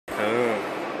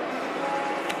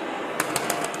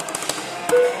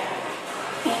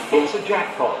It's a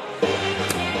jackpot.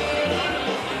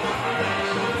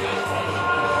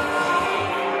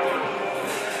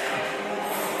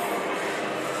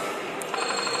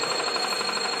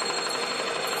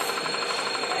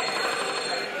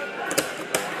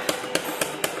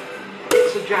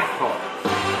 It's a jackpot.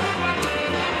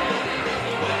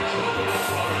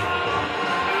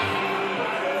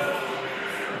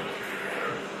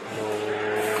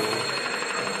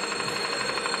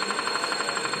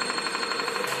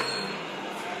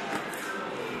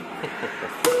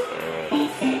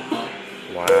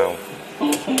 Wow.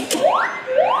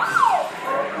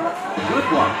 Good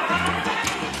one.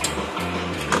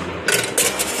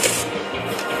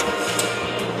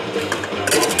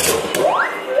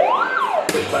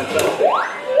 Fantastic.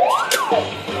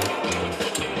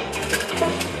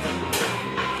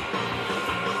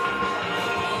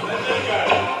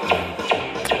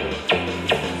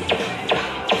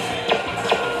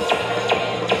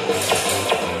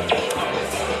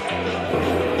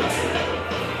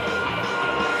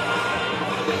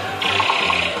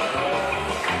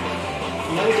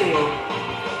 No deal.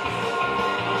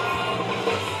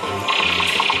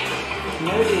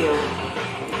 No deal.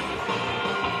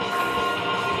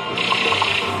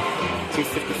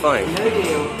 255. No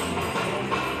deal.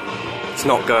 It's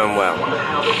not going well. Wonder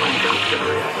how the Franklin's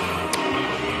gonna react.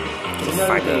 No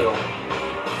Faggot. deal.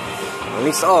 At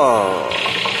least, oh.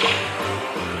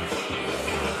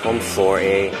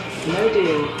 140. No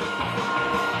deal.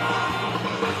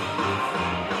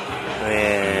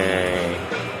 Yay.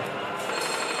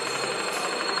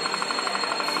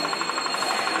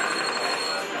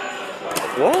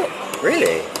 What?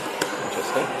 Really?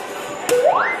 Interesting.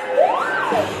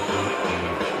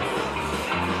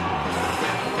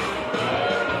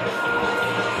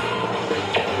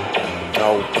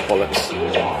 Oh, bollocks. We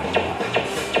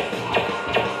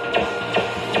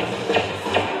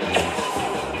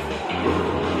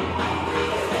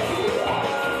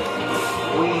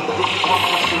didn't want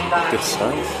to see that. Good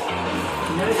stuff.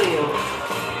 No deal.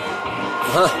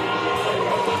 Huh.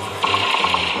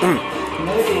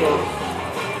 No deal.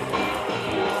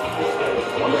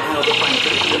 Wonder how the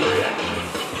Franklin's gonna react.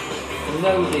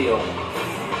 No deal.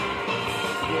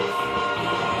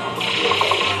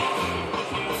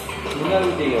 No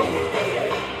deal.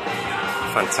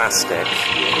 Fantastic.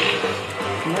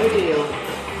 No deal.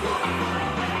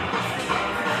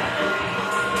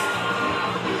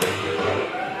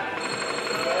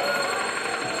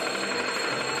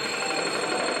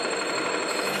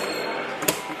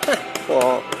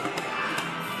 What?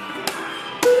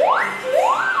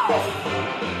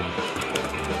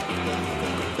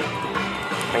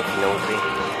 Thank you, Nosy.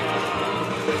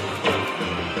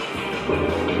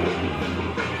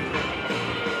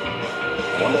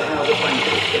 Wonder how the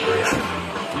Franklin's gonna react.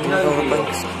 No deal.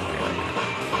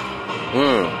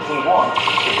 Hmm. We want to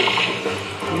beat you.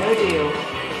 No deal.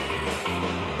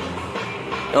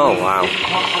 Oh, wow.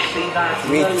 Didn't want to see that.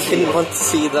 We didn't want to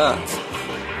see that.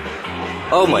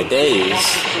 Oh my days. Want to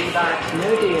see that.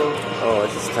 No deal. Oh,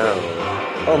 this is terrible.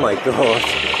 Oh my god.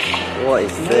 What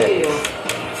is No this? deal.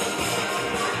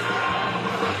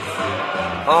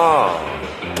 Oh.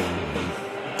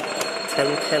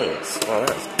 10 pence. Well,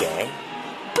 that's gay.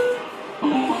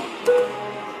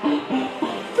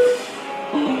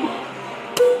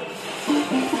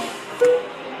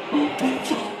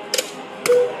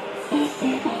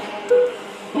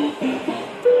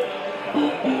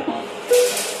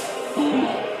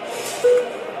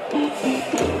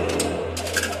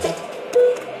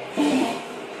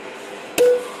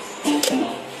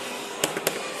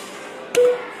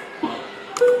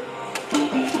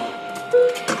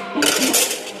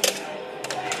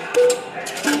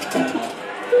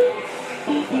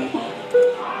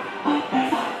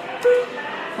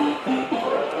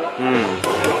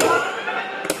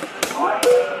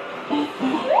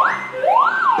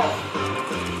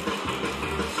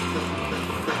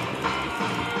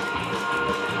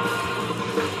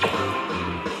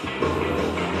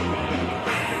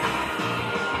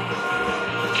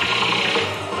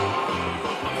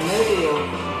 No deal.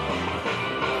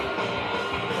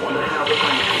 Wonder how the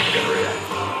Franklin's gonna react.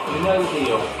 No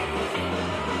deal.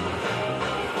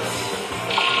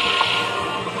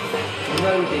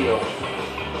 No deal.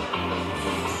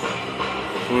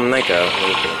 Mega.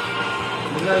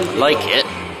 No deal. Like it.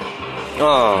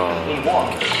 Oh. We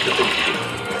want to beat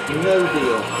you. No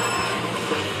deal.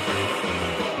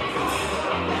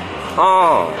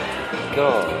 Oh.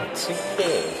 God. So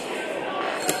big.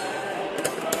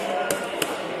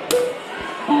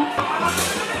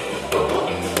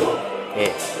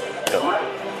 Here. Go.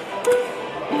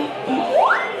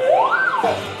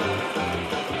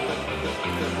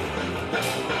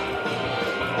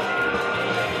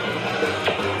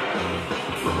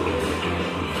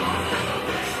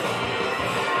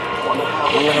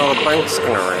 bank's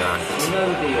gonna react? No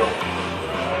deal.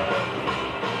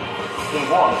 He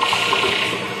wants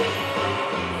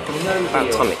No About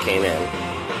deal. time it came in.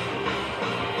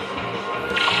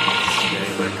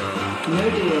 No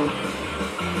deal.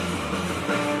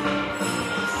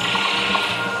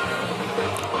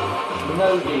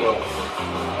 No deal.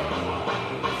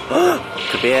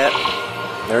 Could be it.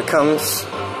 There it comes.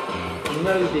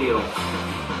 No deal.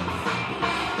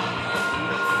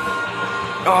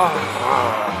 Oh.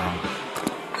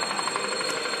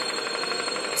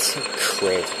 2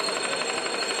 quid.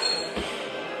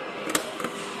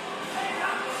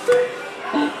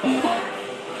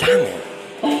 Damn it.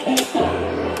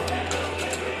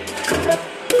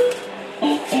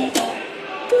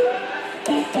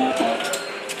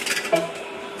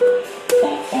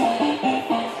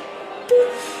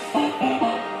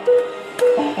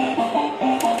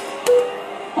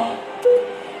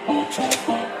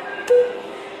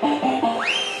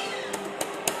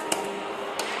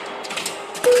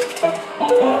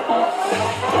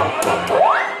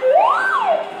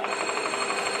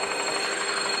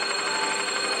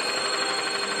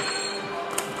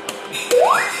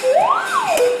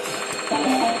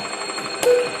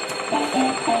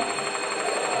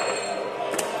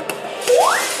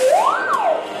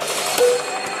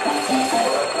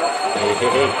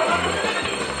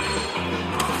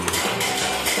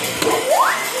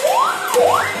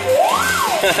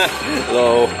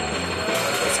 Hello.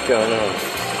 What's going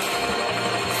on?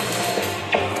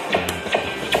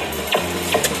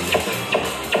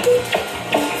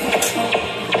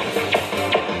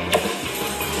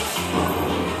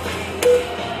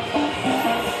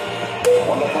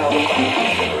 wonder how the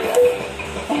pancake is going to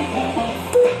react.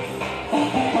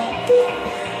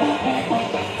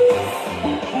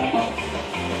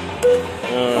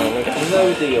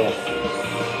 No deal.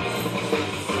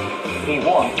 He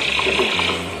wants to be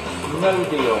No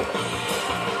deal.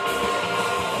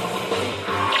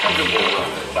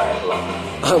 bad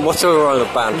luck. What's over on the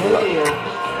band? No deal.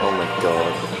 Oh my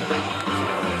god.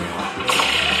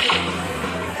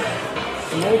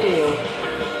 No deal.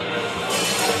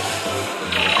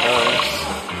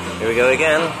 Here we go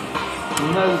again.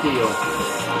 No deal.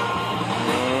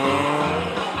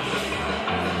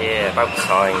 Yeah, about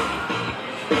time.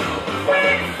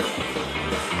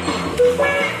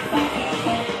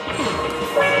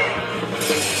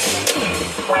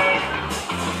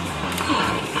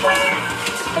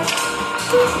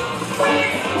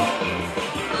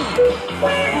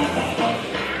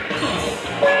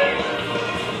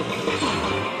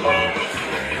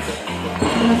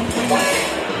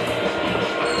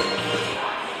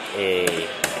 Hey.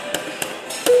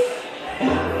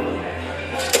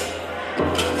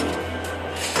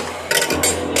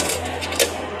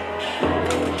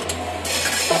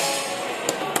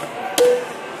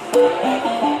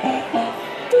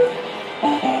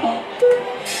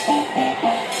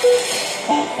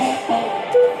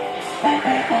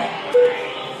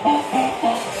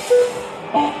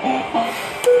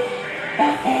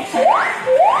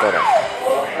 Got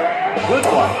it. Good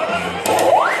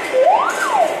one.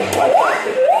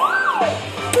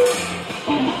 Fantastic.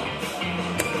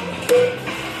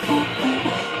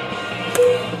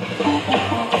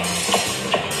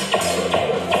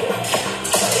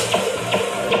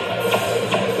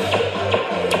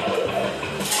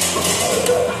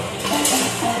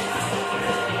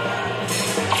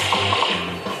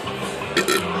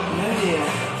 No deal.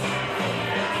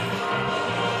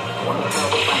 Wonder how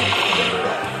the pancake is going to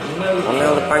react. No And deal.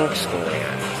 now the bank's gonna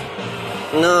react.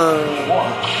 No. He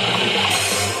wants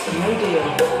No deal.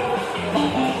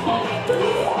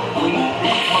 we want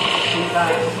to see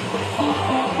that.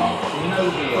 No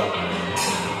deal.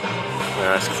 No,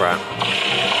 that's crap.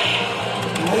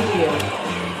 No deal.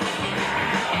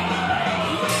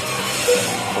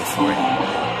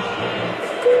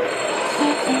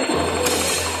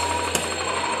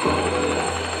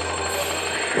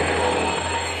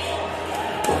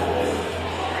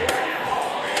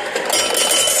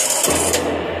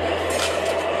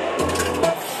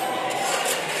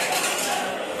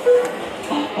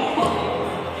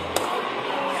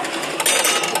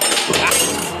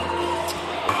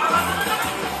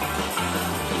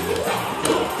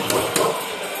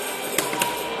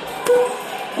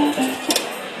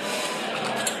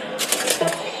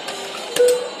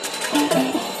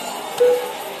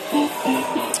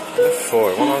 Go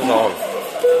for it. What was on?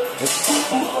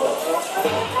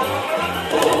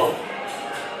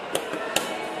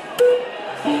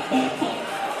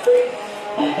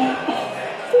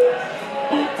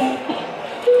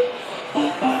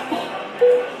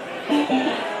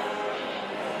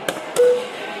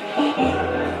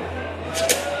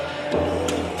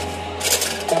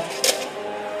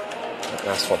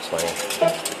 That's what's funny.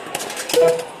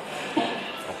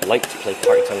 I'd like to play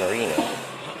Part-Time Arena.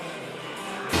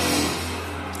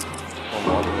 Come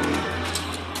on.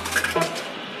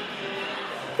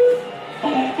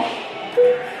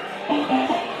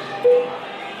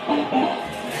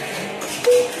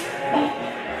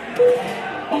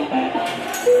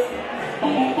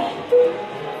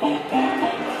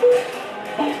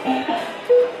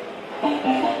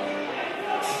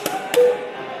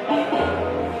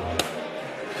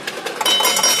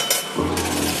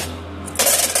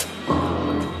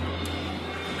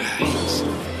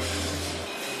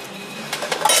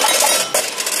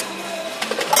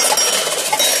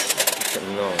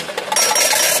 No.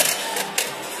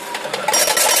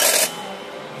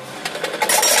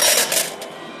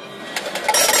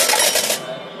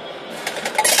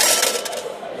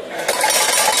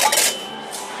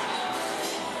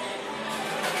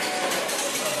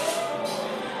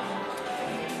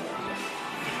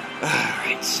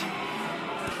 Alright.